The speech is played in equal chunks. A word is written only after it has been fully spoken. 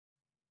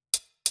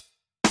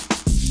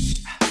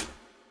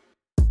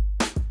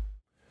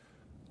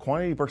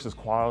Quantity versus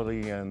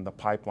quality in the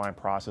pipeline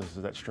process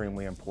is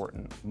extremely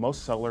important.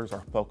 Most sellers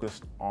are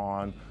focused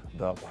on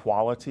the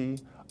quality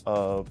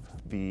of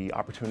the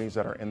opportunities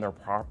that are in their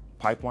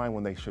pipeline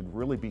when they should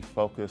really be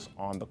focused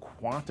on the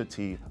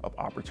quantity of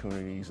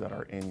opportunities that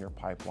are in your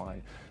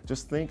pipeline.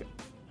 Just think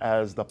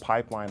as the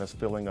pipeline is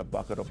filling a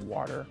bucket of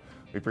water.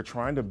 If you're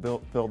trying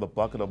to fill the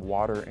bucket of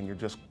water and you're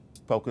just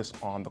focused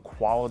on the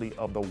quality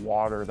of the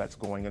water that's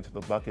going into the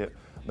bucket,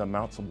 the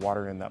amounts of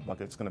water in that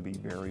bucket is going to be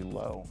very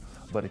low.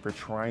 But if you're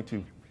trying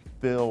to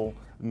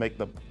make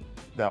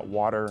that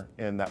water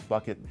in that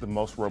bucket the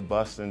most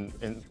robust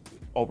and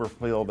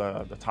overfill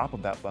the top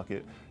of that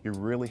bucket, you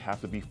really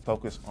have to be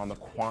focused on the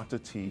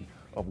quantity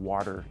of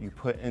water you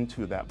put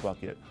into that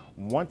bucket.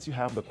 Once you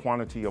have the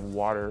quantity of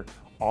water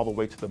all the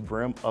way to the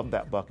brim of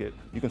that bucket,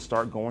 you can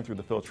start going through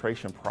the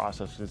filtration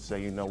process and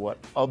say, you know what,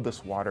 of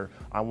this water,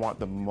 I want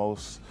the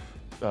most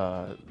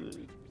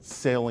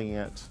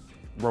salient,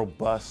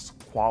 robust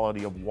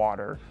quality of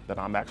water that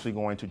I'm actually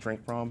going to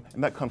drink from,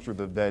 and that comes through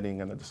the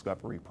vetting and the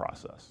discovery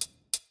process.